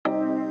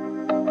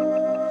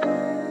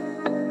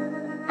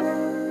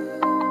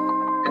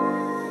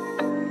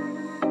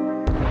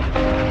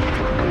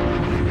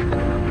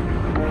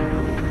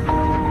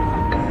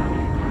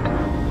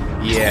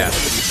Yeah,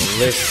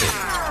 listen.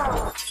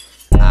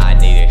 I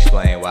need to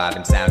explain why I've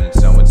been sounding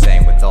so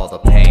insane with all the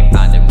pain.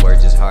 Finding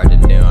words is hard to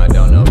do. I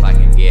don't know if I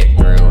can get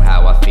through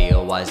how I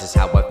feel. Why is this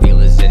how I feel?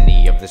 Is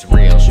any of this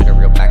real? Should I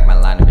reel back my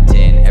line and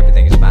pretend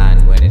everything is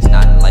fine when it's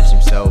not? And life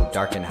seems so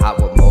dark and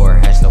hot. What more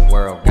has the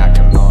world got?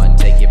 Come on,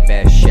 take your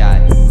best shot.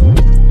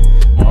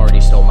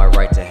 Already stole my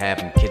right to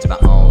having kids of my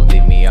own.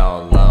 Leave me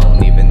all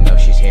alone, even though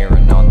she's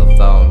hearing on the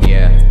phone.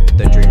 Yeah,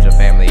 the dreams of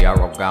family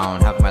are all gone.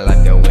 How can my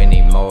life go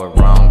any more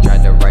wrong?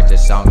 Tried to write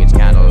this song, it's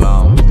kinda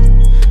long.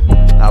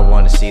 I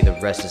wanna see the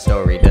rest of the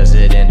story. Does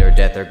it end or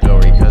death or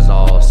glory? Cause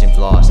all seems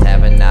lost.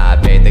 Haven't I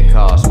paid the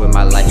cost? When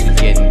my life is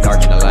getting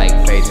dark and the light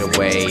fades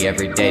away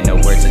every day, no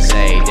words to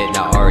say. Didn't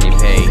I already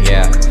pay?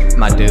 Yeah,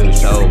 my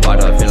dues. So why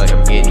do I feel like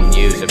I'm getting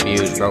used,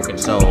 abused, broken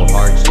soul?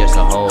 Heart's just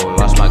a hole,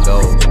 lost my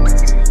goal.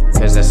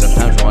 Cause I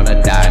sometimes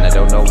wanna die and I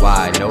don't know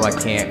why. No, I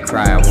can't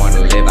cry, I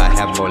wanna live, I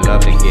have more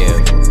love to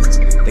give.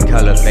 The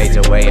color fades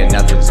away and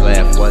nothing's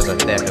left. Was a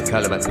theft, the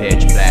color of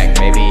pitch black.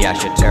 Maybe I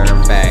should turn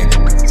back.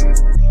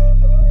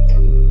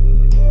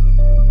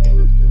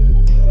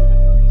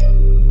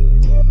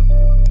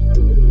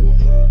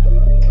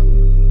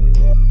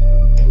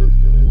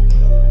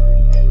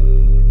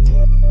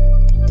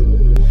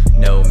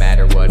 No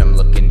matter what, I'm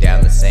looking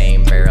down the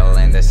same barrel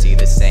and I see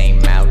the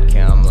same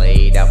outcome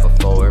laid out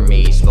before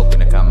me. Smoking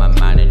to calm my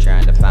mind and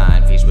trying to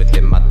find peace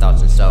within my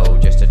thoughts and soul,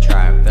 just to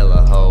try and fill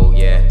a hole,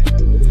 yeah.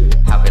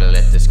 How could I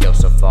let this go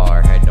so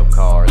far? Had no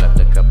car, left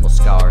a couple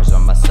scars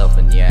on myself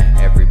and yeah,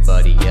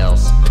 everybody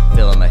else.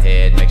 Filling my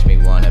head makes me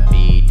wanna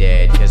be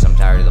dead, cause I'm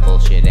tired of the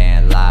bullshit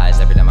and lies.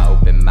 Every time I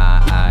open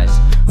my eyes,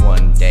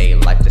 one day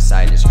life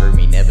decided to screw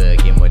me. Never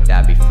again would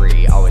I be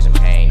free, always in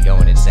pain,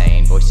 going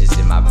insane, voices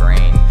in my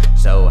brain.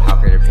 So how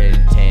could I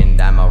pretend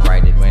I'm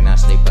alright when I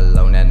sleep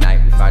alone at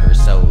night? We fight over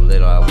so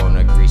little, I won't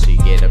agree, so you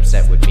get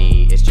upset with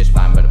me. It's just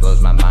fine, but it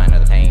blows my mind how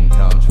the pain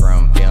comes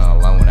from feeling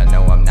alone when I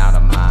know I'm not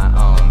on my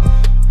own.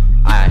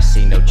 I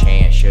see no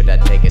chance, should I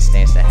take a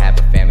stance to have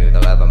a family with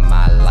the love of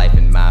my life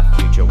and my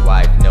future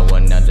wife? No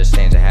one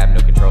understands, I have no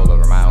control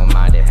over my own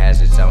mind. It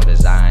has its own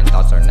design,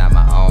 thoughts are not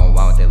my own.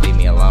 Why won't they leave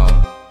me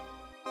alone?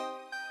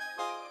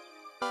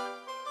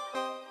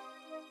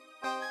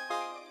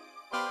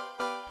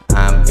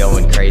 I'm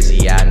going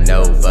crazy, I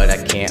know, but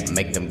I can't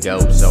make them go.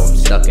 So I'm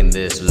stuck in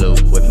this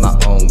loop with my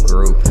own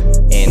group.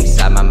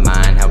 Inside my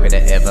mind, how could I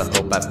ever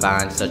hope I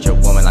find such a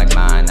woman like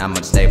mine? I'm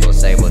unstable,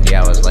 disabled,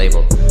 yeah, I was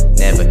labeled.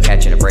 Never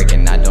catching a break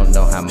and I don't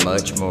know how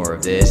much more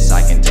of this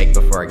I can take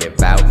before I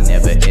get out.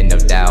 Never in no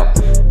doubt,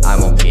 I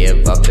won't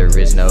give up, there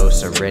is no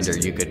surrender.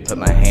 You could put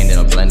my hand in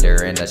a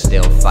blender and I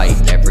still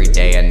fight every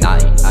day and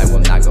night. I will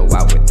not go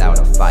out without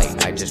a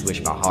fight. I just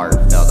wish my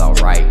heart felt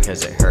alright,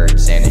 cause it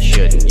hurts and it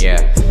shouldn't,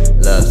 yeah.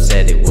 Love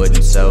said it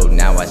wouldn't, so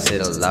now I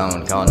sit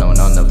alone, call no one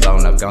on the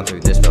phone. I've gone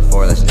through this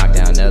before, let's knock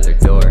down another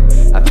door.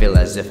 I feel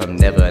as if I'm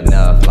never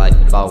enough,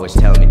 life always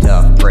tells me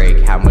tough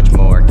break. How much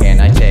more can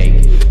I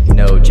take?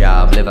 No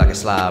job, live like a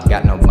slob,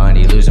 got no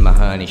money, losing my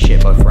honey,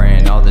 shit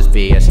boyfriend. All this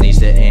BS needs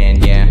to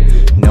end, yeah.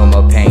 No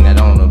more pain,